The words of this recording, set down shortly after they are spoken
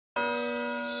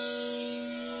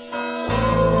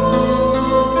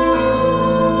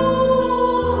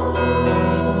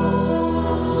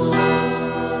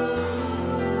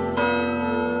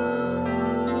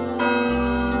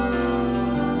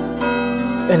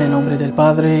En el nombre del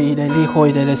Padre, y del Hijo,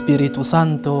 y del Espíritu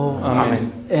Santo.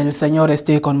 Amén. El Señor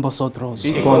esté con vosotros.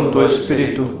 Y con tu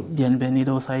espíritu.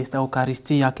 Bienvenidos a esta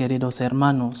Eucaristía, queridos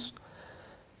hermanos.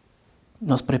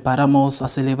 Nos preparamos a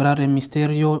celebrar el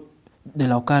misterio de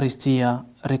la Eucaristía,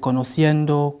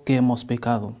 reconociendo que hemos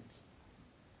pecado.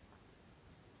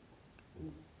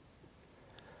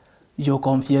 Yo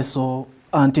confieso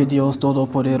ante Dios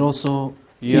Todopoderoso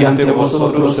Y ante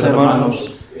vosotros,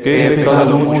 hermanos, que he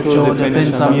pecado mucho de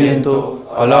pensamiento,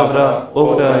 palabra,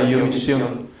 obra y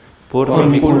omisión, por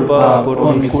mi culpa,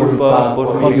 por mi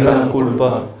gran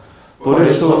culpa. Por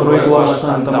eso ruego a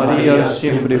Santa María,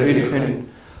 siempre Virgen,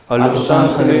 a los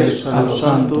ángeles, a los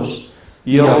santos,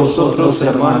 y a vosotros,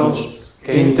 hermanos,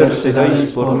 que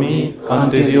intercedáis por mí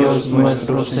ante Dios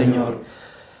nuestro Señor.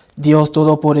 Dios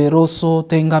Todopoderoso,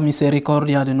 tenga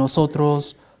misericordia de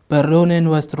nosotros, perdone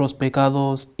nuestros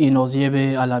pecados y nos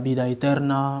lleve a la vida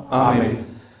eterna. Amén.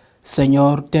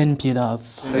 Señor, ten piedad.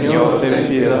 Señor, ten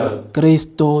piedad.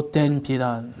 Cristo, ten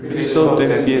piedad. Cristo,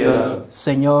 ten piedad.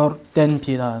 Señor, ten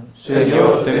piedad.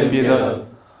 Señor, ten piedad.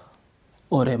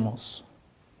 Oremos.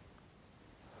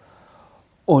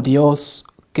 Oh Dios,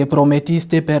 que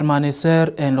prometiste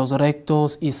permanecer en los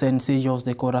rectos y sencillos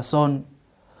de corazón,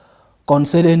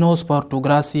 concédenos por tu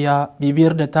gracia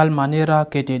vivir de tal manera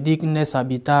que te dignes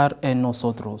habitar en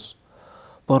nosotros.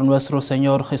 Por nuestro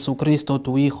Señor Jesucristo,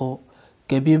 tu Hijo,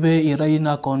 que vive y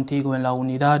reina contigo en la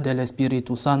unidad del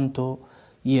Espíritu Santo,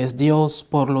 y es Dios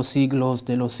por los siglos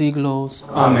de los siglos.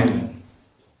 Amén.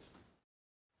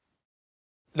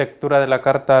 Lectura de la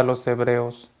carta a los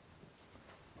Hebreos.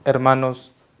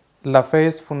 Hermanos, la fe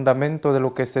es fundamento de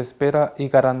lo que se espera y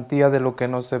garantía de lo que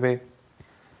no se ve.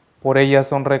 Por ella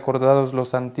son recordados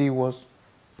los antiguos.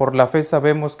 Por la fe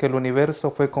sabemos que el universo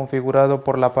fue configurado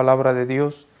por la palabra de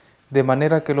Dios, de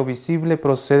manera que lo visible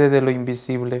procede de lo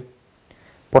invisible.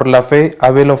 Por la fe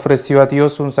Abel ofreció a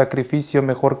Dios un sacrificio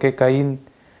mejor que Caín.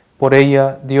 Por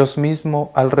ella Dios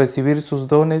mismo, al recibir sus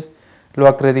dones, lo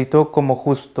acreditó como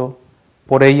justo.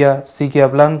 Por ella sigue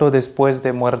hablando después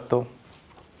de muerto.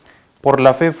 Por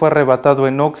la fe fue arrebatado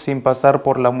Enoc sin pasar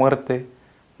por la muerte.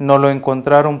 No lo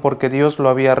encontraron porque Dios lo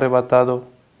había arrebatado.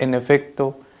 En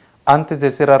efecto, antes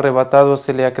de ser arrebatado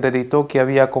se le acreditó que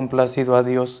había complacido a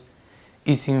Dios,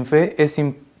 y sin fe es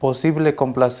imposible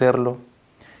complacerlo,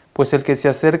 pues el que se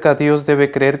acerca a Dios debe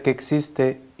creer que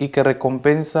existe y que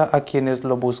recompensa a quienes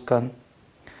lo buscan.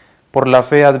 Por la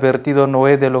fe, advertido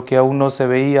Noé de lo que aún no se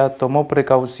veía, tomó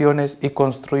precauciones y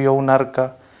construyó un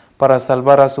arca para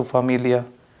salvar a su familia.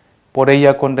 Por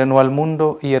ella condenó al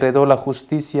mundo y heredó la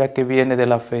justicia que viene de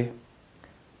la fe.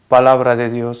 Palabra de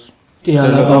Dios. Te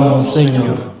alabamos,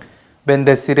 Señor.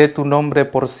 Bendeciré tu nombre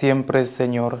por siempre,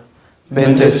 Señor.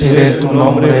 Bendeciré tu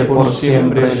nombre por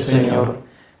siempre, Señor.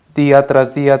 Día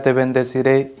tras día te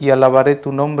bendeciré y alabaré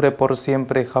tu nombre por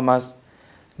siempre jamás.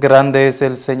 Grande es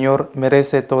el Señor,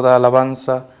 merece toda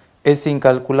alabanza, es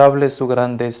incalculable su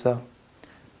grandeza.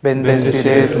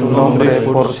 Bendeciré tu nombre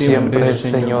por siempre,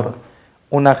 Señor.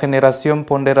 Una generación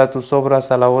pondera tus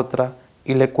obras a la otra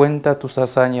y le cuenta tus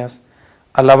hazañas.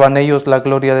 Alaban ellos la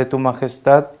gloria de tu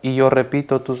majestad y yo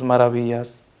repito tus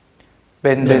maravillas.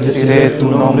 Bendeciré tu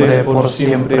nombre por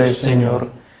siempre, Señor.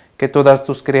 Que todas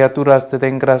tus criaturas te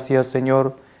den gracias,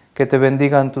 Señor, que te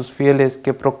bendigan tus fieles,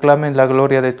 que proclamen la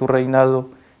gloria de tu reinado,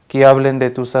 que hablen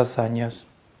de tus hazañas.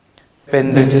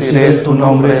 Bendeciré tu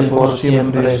nombre por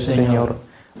siempre, Señor.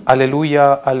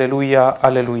 Aleluya, aleluya,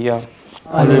 aleluya.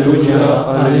 Aleluya,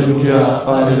 aleluya,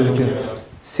 aleluya.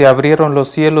 Se abrieron los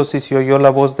cielos y se oyó la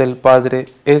voz del Padre,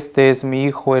 este es mi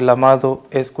Hijo el amado,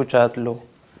 escuchadlo.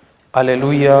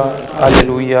 Aleluya,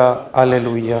 aleluya,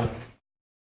 aleluya.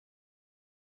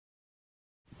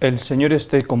 El Señor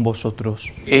esté con vosotros.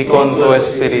 Y con tu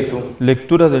espíritu.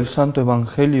 Lectura del Santo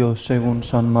Evangelio según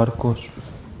San Marcos.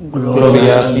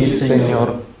 Gloria a ti,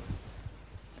 Señor.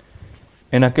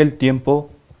 En aquel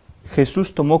tiempo,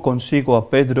 Jesús tomó consigo a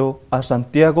Pedro, a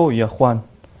Santiago y a Juan,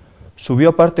 subió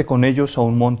aparte con ellos a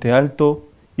un monte alto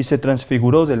y se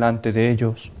transfiguró delante de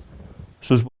ellos.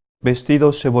 Sus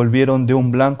vestidos se volvieron de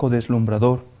un blanco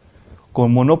deslumbrador,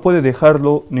 como no puede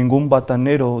dejarlo ningún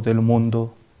batanero del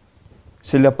mundo.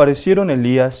 Se le aparecieron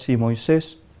Elías y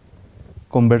Moisés,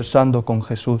 conversando con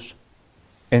Jesús.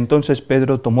 Entonces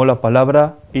Pedro tomó la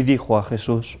palabra y dijo a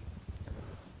Jesús: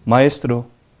 Maestro,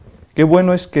 qué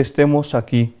bueno es que estemos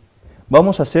aquí.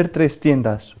 Vamos a hacer 3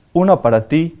 tiendas, una para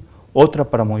ti, otra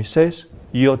para Moisés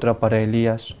y otra para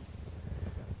Elías.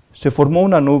 Se formó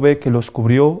una nube que los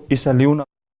cubrió y salió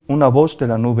una voz de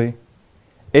la nube: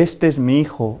 Este es mi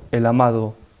Hijo, el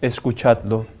amado,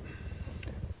 escuchadlo.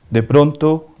 De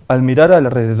pronto, al mirar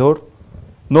alrededor,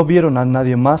 no vieron a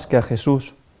nadie más que a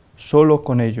Jesús, solo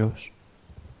con ellos.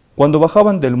 Cuando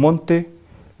bajaban del monte,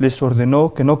 les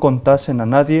ordenó que no contasen a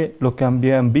nadie lo que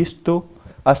habían visto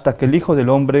hasta que el Hijo del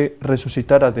Hombre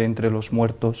resucitara de entre los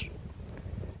muertos.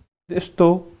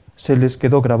 Esto se les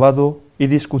quedó grabado y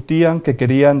discutían qué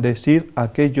querían decir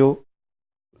aquello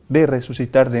de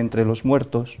resucitar de entre los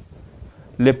muertos.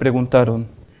 Le preguntaron: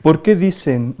 ¿por qué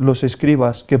dicen los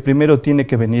escribas que primero tiene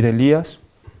que venir Elías?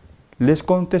 Les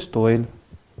contestó él: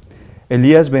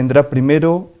 Elías vendrá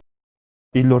primero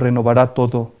y lo renovará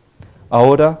todo.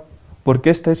 Ahora, porque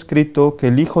está escrito que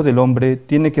el Hijo del Hombre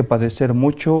tiene que padecer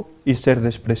mucho y ser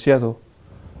despreciado.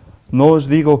 No os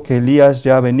digo que Elías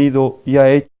ya ha venido y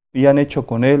han hecho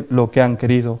con él lo que han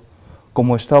querido,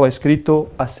 como estaba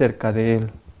escrito acerca de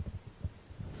él.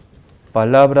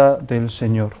 Palabra del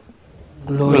Señor.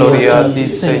 Gloria a ti,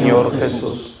 Señor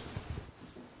Jesús.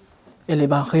 El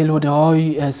Evangelio de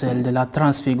hoy es el de la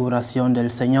transfiguración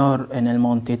del Señor en el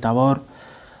Monte Tabor,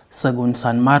 según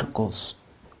San Marcos.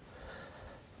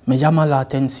 Me llama la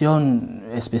atención,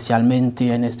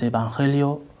 especialmente en este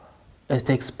Evangelio,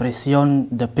 esta expresión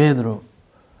de Pedro: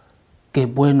 qué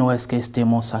bueno es que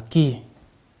estemos aquí.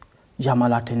 Llama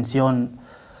la atención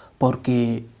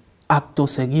porque acto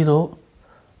seguido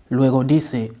luego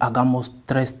dice: hagamos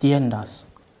 3 tiendas,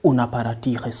 una para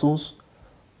ti, Jesús,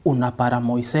 una para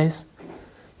Moisés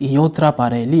y otra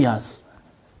para Elías.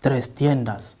 3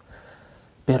 tiendas,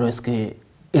 pero es que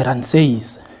eran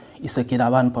 6 y se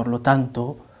quedaban, por lo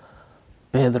tanto,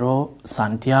 Pedro,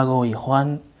 Santiago y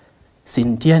Juan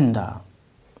sin tienda,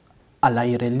 al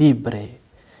aire libre.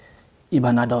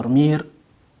 Iban a dormir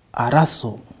a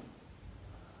raso,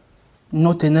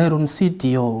 no tener un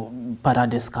sitio para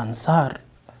descansar,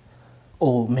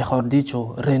 o mejor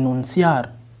dicho,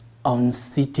 renunciar a un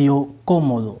sitio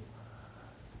cómodo,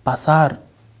 pasar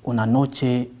una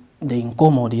noche de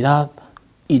incomodidad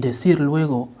y decir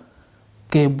luego: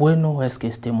 qué bueno es que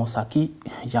estemos aquí.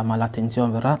 Llama la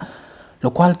atención, ¿verdad?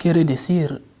 Lo cual quiere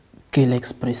decir que la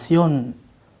expresión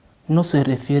no se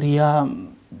refería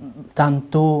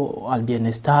tanto al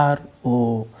bienestar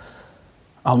o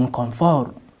a un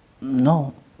confort.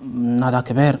 No, nada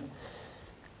que ver.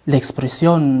 La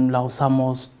expresión la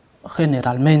usamos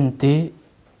generalmente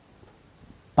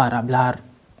para hablar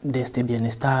de este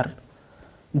bienestar,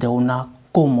 de una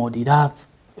comodidad,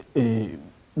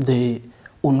 de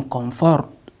un confort.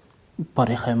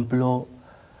 Por ejemplo,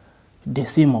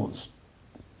 decimos: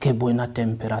 qué buena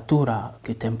temperatura,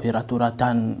 qué temperatura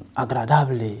tan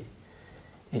agradable,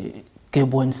 qué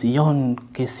buen sillón,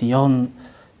 qué sillón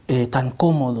tan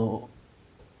cómodo,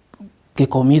 qué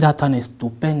comida tan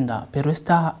estupenda. Pero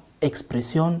esta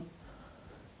expresión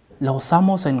la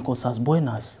usamos en cosas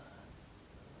buenas.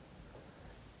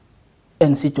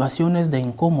 En situaciones de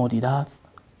incomodidad,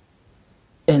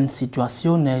 en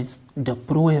situaciones de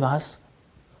pruebas,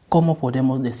 ¿cómo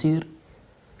podemos decir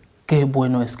qué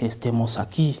bueno es que estemos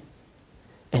aquí?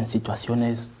 En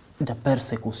situaciones de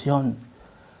persecución,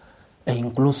 e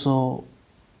incluso,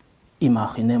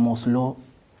 imaginémoslo,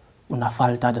 una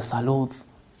falta de salud,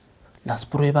 las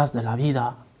pruebas de la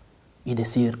vida, y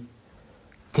decir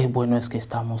qué bueno es que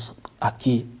estamos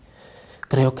aquí.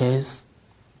 Creo que es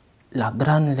la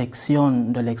gran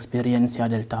lección de la experiencia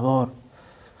del Tabor,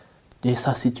 de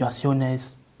esas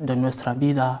situaciones de nuestra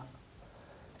vida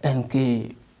en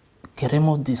que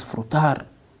queremos disfrutar,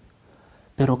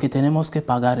 pero que tenemos que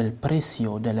pagar el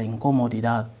precio de la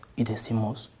incomodidad, y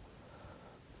decimos: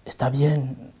 está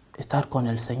bien estar con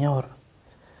el Señor.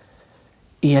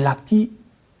 Y el aquí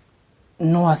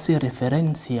no hace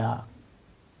referencia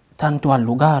tanto al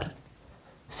lugar,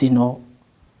 sino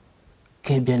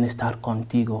qué bien estar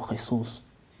contigo, Jesús,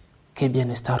 qué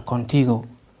bien estar contigo.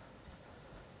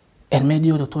 En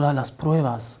medio de todas las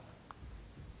pruebas,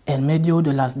 en medio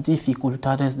de las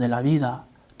dificultades de la vida,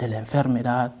 de la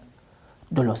enfermedad,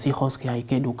 de los hijos que hay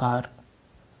que educar,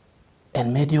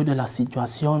 en medio de la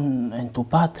situación en tu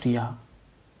patria,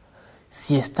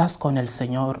 si estás con el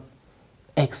Señor,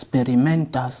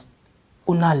 experimentas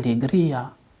una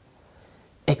alegría,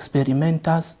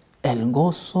 experimentas el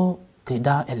gozo que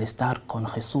da el estar con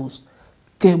Jesús.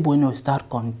 Qué bueno estar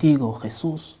contigo,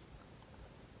 Jesús.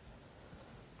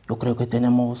 Yo creo que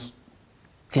tenemos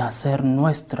que hacer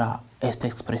nuestra esta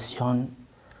expresión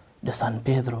de San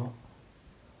Pedro: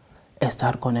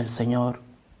 estar con el Señor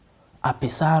a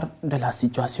pesar de las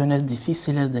situaciones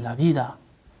difíciles de la vida.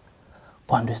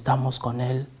 Cuando estamos con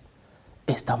Él,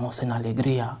 estamos en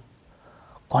alegría.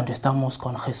 Cuando estamos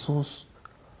con Jesús,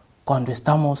 cuando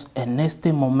estamos en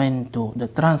este momento de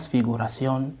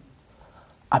transfiguración,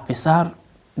 a pesar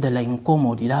de la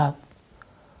incomodidad,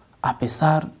 a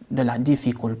pesar de la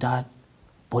dificultad,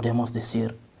 podemos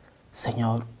decir: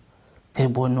 Señor, Qué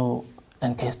bueno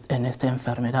en esta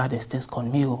enfermedad estés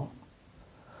conmigo.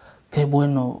 Qué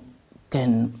bueno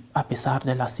que a pesar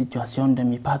de la situación de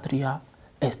mi patria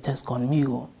estés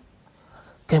conmigo.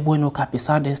 Qué bueno que a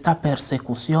pesar de esta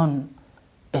persecución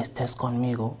estés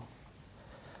conmigo.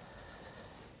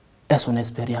 Es una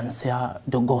experiencia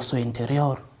de gozo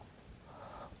interior,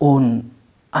 un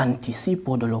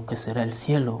anticipo de lo que será el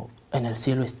cielo. En el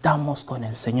cielo estamos con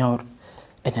el Señor.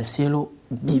 En el cielo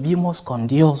vivimos con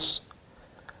Dios.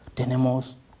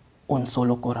 Tenemos un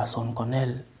solo corazón con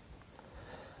Él.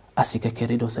 Así que,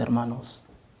 queridos hermanos,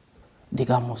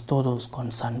 digamos todos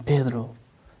con San Pedro: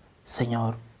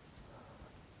 Señor,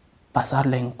 pasar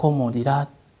la incomodidad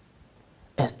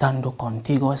estando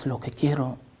contigo es lo que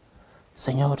quiero.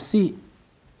 Señor, sí,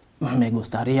 me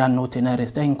gustaría no tener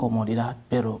esta incomodidad,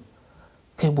 pero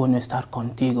qué bueno estar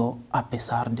contigo a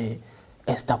pesar de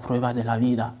esta prueba de la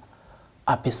vida,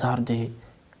 a pesar de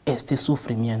este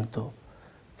sufrimiento.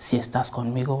 Si estás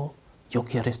conmigo, yo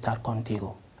quiero estar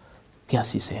contigo. Que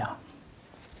así sea.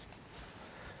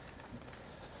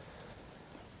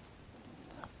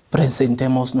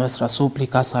 Presentemos nuestras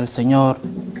súplicas al Señor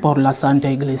por la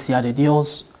Santa Iglesia de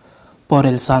Dios. Por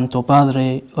el Santo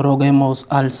Padre, roguemos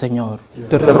al Señor.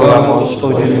 Te rogamos,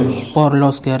 óyenos. Por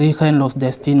los que rigen los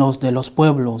destinos de los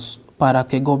pueblos, para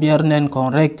que gobiernen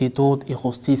con rectitud y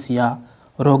justicia,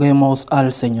 roguemos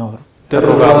al Señor. Te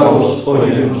rogamos,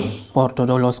 óyenos. Por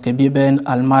todos los que viven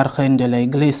al margen de la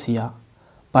Iglesia,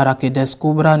 para que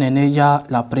descubran en ella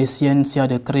la presencia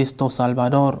de Cristo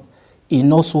Salvador y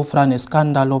no sufran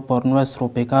escándalo por nuestro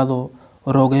pecado,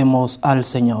 roguemos al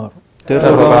Señor. Te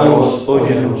rogamos,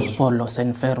 óyenos. Por los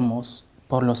enfermos,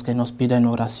 por los que nos piden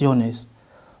oraciones,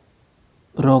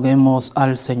 roguemos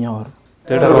al Señor.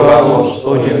 Te rogamos,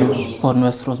 óyenos. Por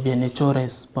nuestros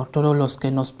bienhechores, por todos los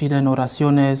que nos piden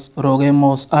oraciones,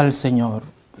 roguemos al Señor.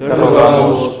 Te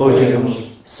rogamos, óyenos.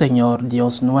 Señor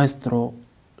Dios nuestro,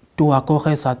 tú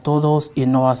acoges a todos y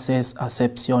no haces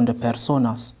acepción de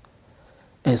personas.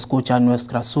 Escucha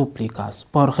nuestras súplicas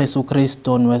por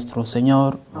Jesucristo nuestro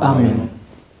Señor. Amén.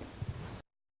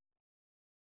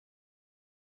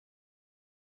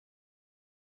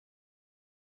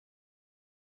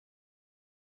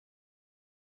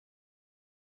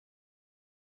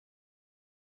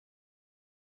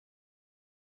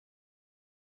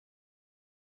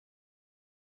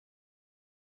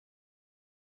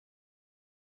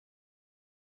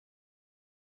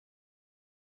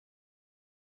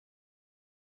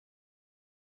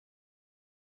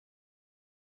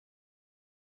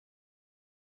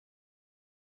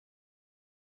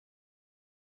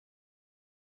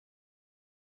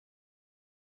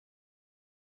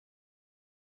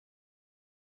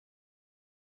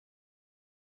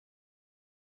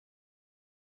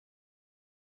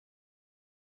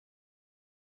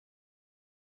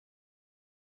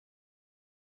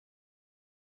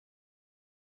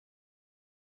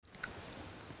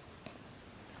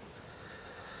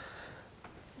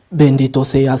 Bendito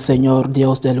sea, Señor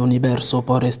Dios del universo,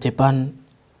 por este pan,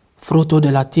 fruto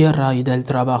de la tierra y del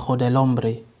trabajo del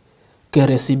hombre, que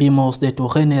recibimos de tu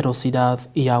generosidad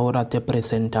y ahora te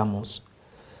presentamos.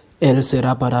 Él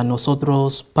será para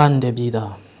nosotros pan de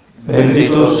vida.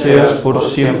 Bendito seas por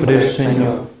siempre,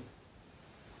 Señor.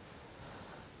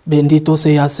 Bendito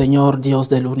sea, Señor Dios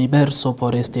del universo,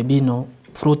 por este vino,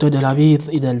 fruto de la vid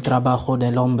y del trabajo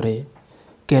del hombre,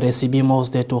 que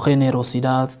recibimos de tu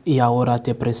generosidad y ahora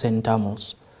te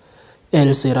presentamos.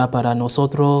 Él será para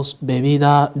nosotros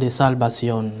bebida de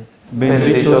salvación.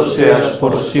 Bendito seas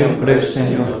por siempre,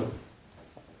 Señor.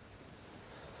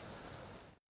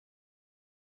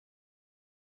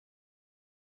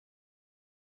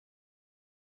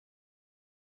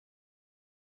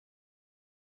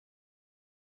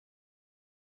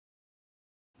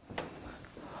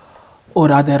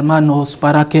 Orad, hermanos,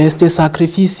 para que este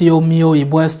sacrificio mío y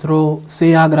vuestro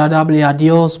sea agradable a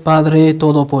Dios Padre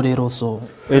Todopoderoso.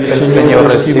 El Señor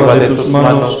reciba de tus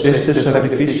manos este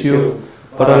sacrificio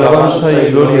para alabanza y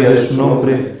gloria de su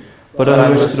nombre, para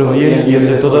nuestro bien y el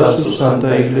de toda su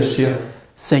santa Iglesia.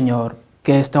 Señor,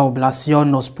 que esta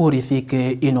oblación nos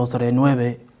purifique y nos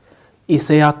renueve, y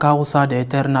sea causa de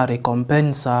eterna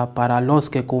recompensa para los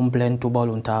que cumplen tu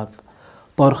voluntad.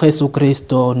 Por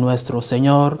Jesucristo nuestro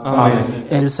Señor. Amén.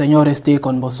 El Señor esté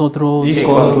con vosotros. Y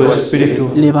con tu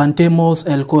espíritu. Levantemos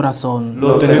el corazón.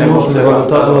 Lo tenemos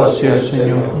levantado hacia el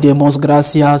Señor. Demos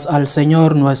gracias al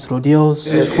Señor nuestro Dios.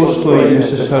 Es justo y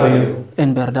necesario.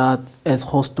 En verdad es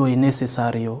justo y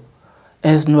necesario.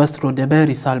 Es nuestro deber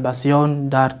y salvación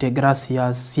darte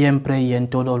gracias siempre y en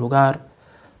todo lugar,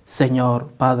 Señor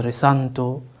Padre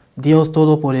Santo, Dios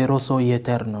Todopoderoso y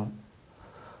Eterno.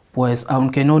 pues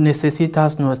aunque no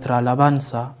necesitas nuestra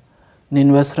alabanza, ni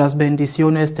nuestras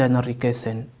bendiciones te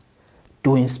enriquecen,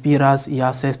 tú inspiras y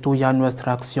haces tuya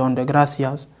nuestra acción de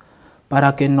gracias,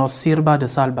 para que nos sirva de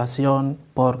salvación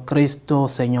por Cristo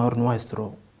Señor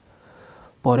nuestro.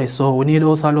 Por eso,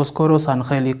 unidos a los coros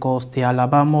angélicos, te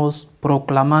alabamos,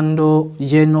 proclamando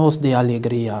llenos de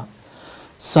alegría.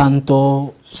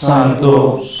 Santo,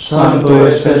 santo, santo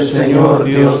es el Señor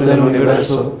Dios del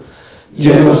universo.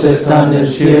 Llenos están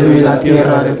el cielo y la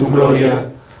tierra de tu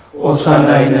gloria.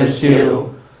 Hosana en el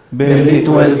cielo.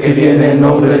 Bendito el que viene en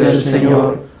nombre del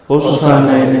Señor.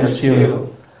 Hosana en el cielo.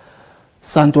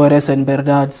 Santo eres en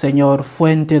verdad, Señor,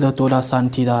 fuente de toda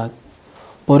santidad.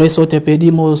 Por eso te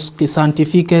pedimos que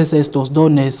santifiques estos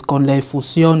dones con la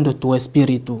efusión de tu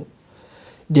Espíritu,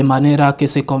 de manera que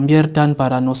se conviertan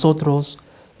para nosotros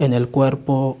en el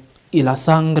cuerpo y la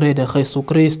sangre de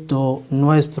Jesucristo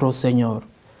nuestro Señor,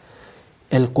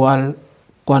 el cual,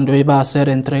 cuando iba a ser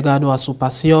entregado a su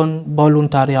pasión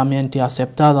voluntariamente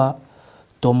aceptada,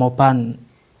 tomó pan,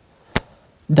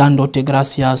 dándote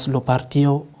gracias lo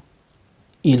partió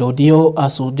y lo dio a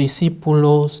sus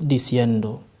discípulos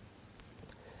diciendo: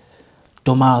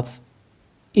 Tomad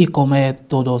y comed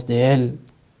todos de él,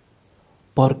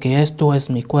 porque esto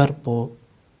es mi cuerpo,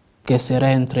 que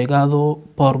será entregado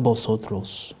por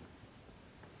vosotros.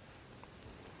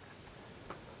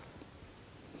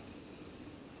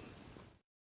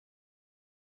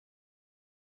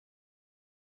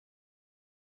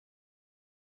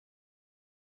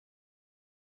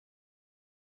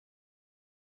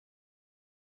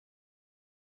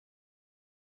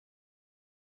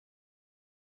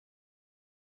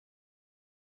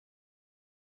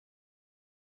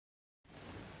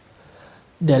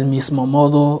 Del mismo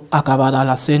modo, acabada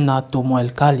la cena, tomó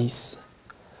el cáliz.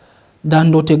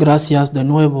 Dándote gracias de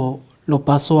nuevo, lo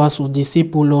pasó a sus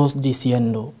discípulos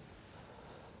diciendo: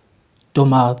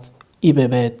 Tomad y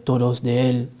bebed todos de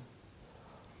él,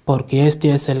 porque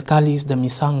este es el cáliz de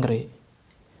mi sangre,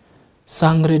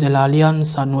 sangre de la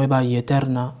alianza nueva y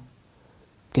eterna,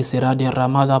 que será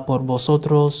derramada por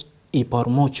vosotros y por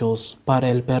muchos para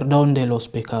el perdón de los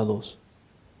pecados.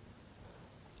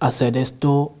 Haced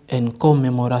esto en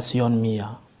conmemoración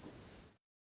mía.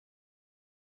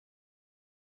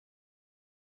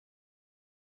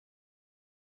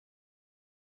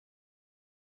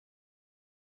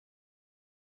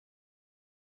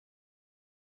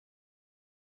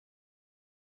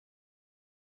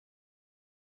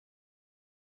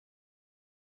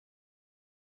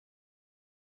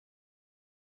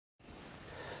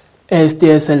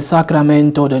 Este es el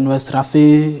sacramento de nuestra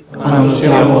fe.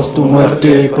 Anunciamos tu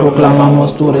muerte y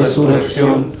proclamamos tu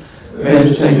resurrección.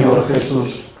 Ven, Señor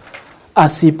Jesús.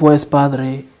 Así pues,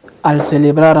 Padre, al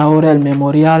celebrar ahora el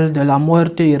memorial de la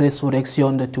muerte y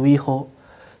resurrección de tu Hijo,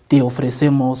 te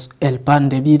ofrecemos el pan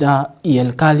de vida y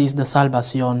el cáliz de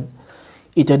salvación,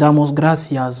 y te damos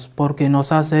gracias porque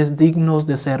nos haces dignos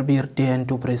de servirte en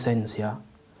tu presencia.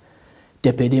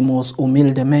 Te pedimos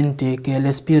humildemente que el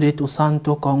Espíritu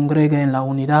Santo congregue en la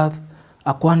unidad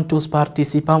a cuantos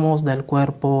participamos del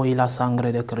cuerpo y la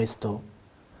sangre de Cristo.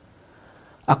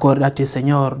 Acuérdate,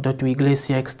 Señor, de tu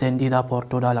Iglesia extendida por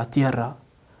toda la tierra,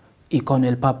 y con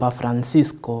el Papa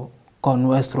Francisco, con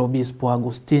nuestro Obispo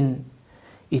Agustín,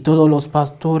 y todos los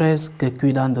pastores que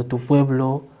cuidan de tu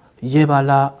pueblo,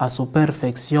 llévala a su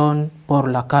perfección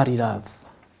por la caridad.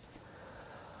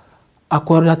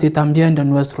 Acuérdate también de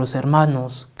nuestros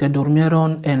hermanos que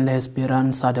durmieron en la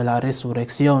esperanza de la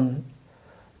resurrección,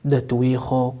 de tu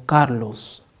Hijo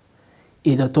Carlos,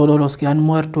 y de todos los que han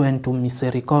muerto en tu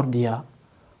misericordia.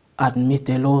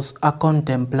 Admítelos a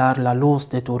contemplar la luz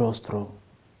de tu rostro.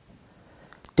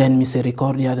 Ten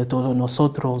misericordia de todos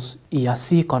nosotros, y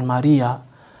así con María,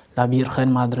 la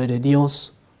Virgen Madre de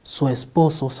Dios, su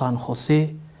esposo San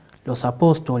José, los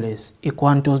apóstoles y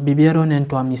cuantos vivieron en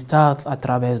tu amistad a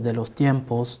través de los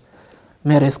tiempos,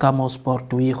 merezcamos por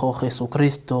tu Hijo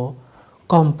Jesucristo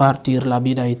compartir la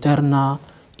vida eterna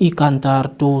y cantar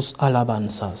tus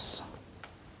alabanzas.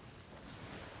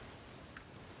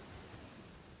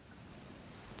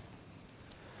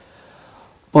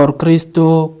 Por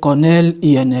Cristo, con Él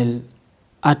y en Él,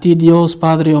 a ti Dios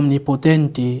Padre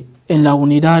Omnipotente, en la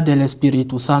unidad del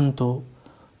Espíritu Santo,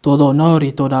 todo honor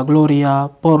y toda gloria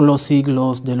por los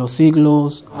siglos de los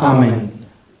siglos. Amén.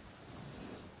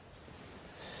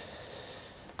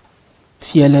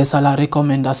 Fieles a la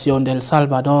recomendación del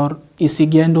Salvador y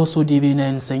siguiendo su divina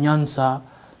enseñanza,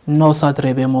 nos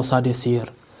atrevemos a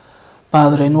decir: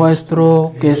 Padre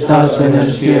nuestro que estás en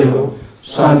el cielo,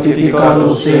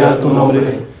 santificado sea tu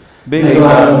nombre.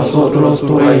 Venga a nosotros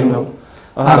tu reino.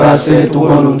 Hágase tu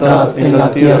voluntad en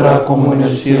la tierra como en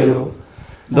el cielo.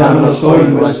 Danos hoy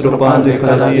nuestro pan de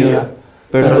cada día.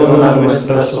 Perdona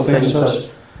nuestras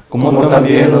ofensas, como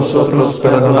también nosotros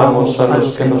perdonamos a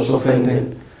los que nos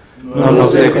ofenden. No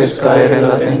nos dejes caer en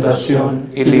la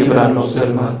tentación y líbranos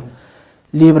del mal.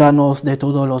 Líbranos de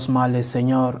todos los males,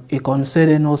 Señor, y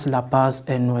concédenos la paz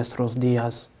en nuestros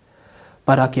días,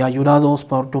 para que, ayudados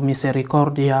por tu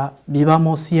misericordia,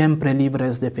 vivamos siempre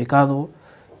libres de pecado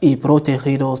y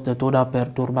protegidos de toda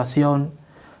perturbación,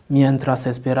 mientras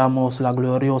esperamos la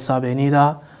gloriosa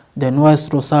venida de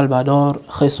nuestro Salvador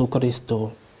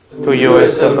Jesucristo. Tuyo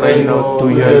es el reino,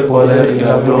 tuyo el poder y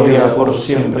la gloria por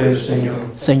siempre, Señor.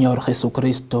 Señor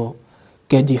Jesucristo,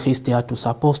 que dijiste a tus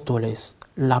apóstoles: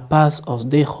 la paz os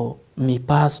dejo, mi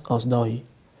paz os doy.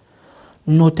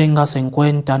 No tengas en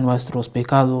cuenta nuestros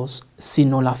pecados,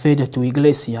 sino la fe de tu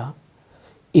Iglesia,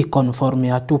 y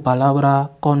conforme a tu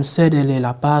palabra, concédele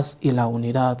la paz y la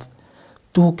unidad.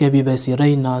 Tú que vives y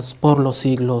reinas por los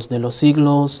siglos de los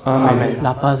siglos. Amén.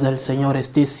 La paz del Señor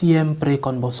esté siempre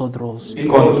con vosotros. Y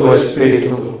con tu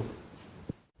espíritu.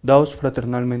 Daos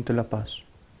fraternalmente la paz.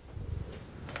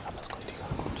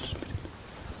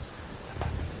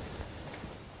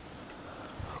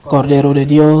 Cordero de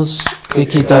Dios, que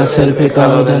quitas el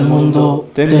pecado del mundo,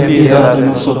 ten piedad de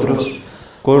nosotros.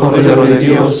 Cordero de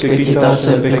Dios, que quitas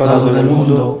el pecado del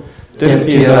mundo, ten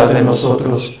piedad de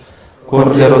nosotros.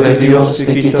 Cordero de Dios,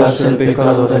 que quitas el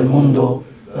pecado del mundo,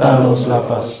 danos la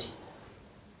paz.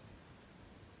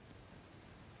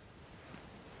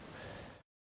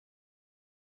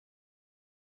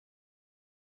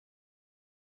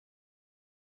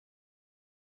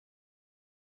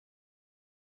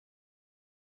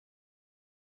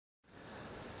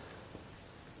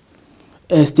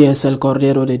 Este es el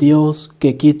Cordero de Dios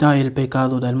que quita el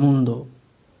pecado del mundo.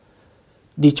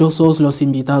 Dichosos los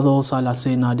invitados a la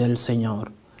cena del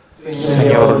Señor.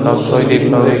 Señor, no soy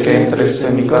digno de que entres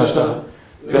en mi casa,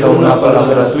 pero una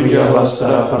palabra tuya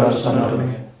bastará para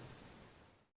sanarme.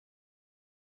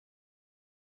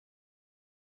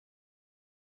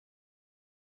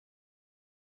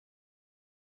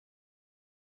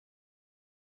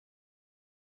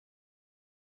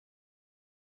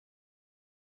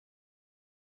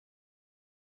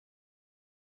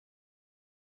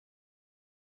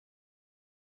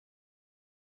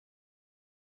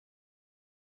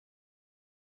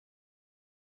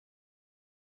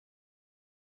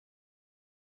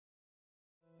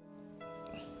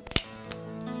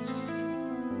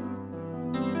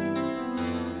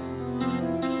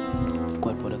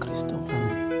 Cuerpo de Cristo.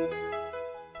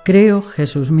 Creo,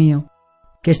 Jesús mío,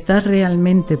 que estás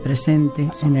realmente presente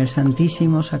en el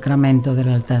Santísimo Sacramento del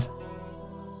altar.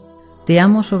 Te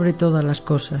amo sobre todas las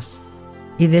cosas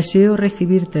y deseo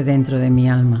recibirte dentro de mi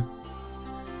alma.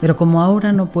 Pero como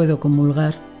ahora no puedo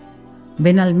comulgar,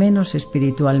 ven al menos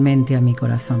espiritualmente a mi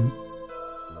corazón.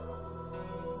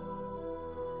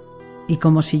 Y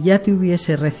como si ya te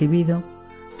hubiese recibido,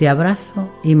 te abrazo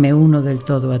y me uno del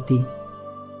todo a ti.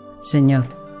 Señor,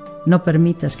 no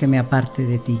permitas que me aparte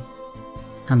de ti.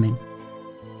 Amén.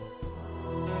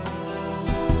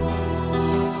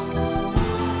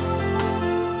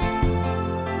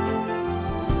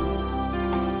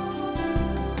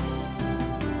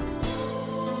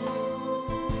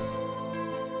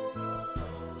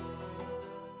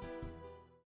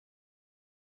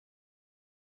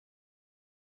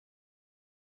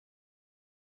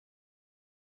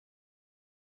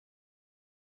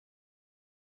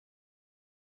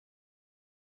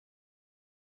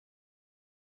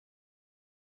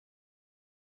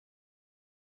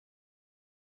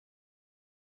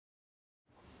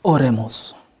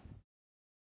 Oremos.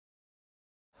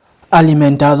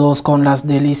 Alimentados con las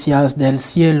delicias del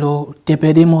cielo, te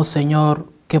pedimos, Señor,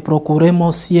 que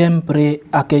procuremos siempre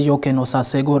aquello que nos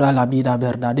asegura la vida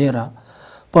verdadera.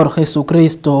 Por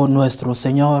Jesucristo nuestro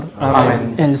Señor.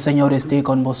 Amén. El Señor esté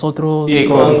con vosotros. Y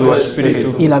con tu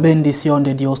espíritu. Y la bendición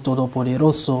de Dios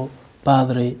Todopoderoso,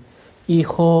 Padre,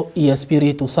 Hijo y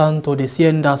Espíritu Santo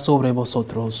descienda sobre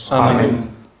vosotros.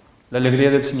 Amén. La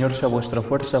alegría del Señor sea vuestra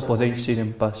fuerza, podéis ir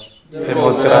en paz.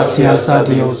 Demos gracias a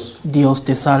Dios. Dios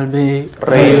te salve,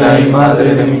 Reina y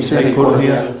Madre de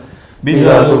misericordia,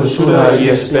 vida, dulzura y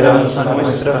esperanza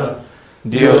nuestra.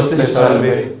 Dios te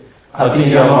salve. A ti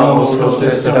llamamos los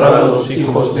desterrados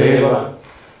hijos de Eva.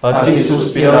 A ti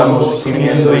suspiramos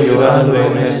gimiendo y llorando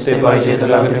en este valle de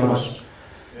lágrimas.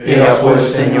 Ea pues,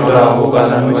 Señora,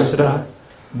 abogada nuestra,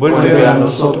 vuelve a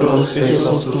nosotros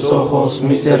esos tus ojos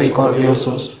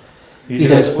misericordiosos, y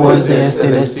después de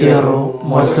este destierro,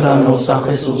 muéstranos a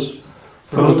Jesús,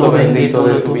 fruto bendito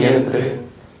de tu vientre.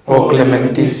 Oh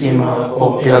clementísima,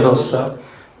 oh piadosa,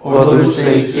 oh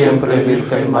dulce y siempre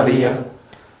Virgen María,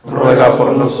 ruega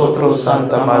por nosotros,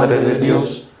 Santa Madre de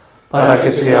Dios, para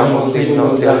que seamos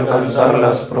dignos de alcanzar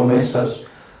las promesas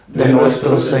de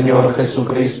nuestro Señor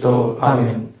Jesucristo.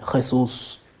 Amén.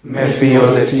 Jesús, me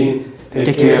fío de ti,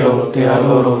 te quiero, te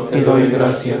adoro, te doy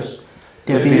gracias,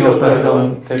 te pido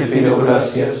perdón, te pido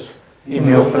gracias, y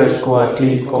me ofrezco a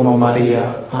ti como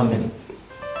María. Amén.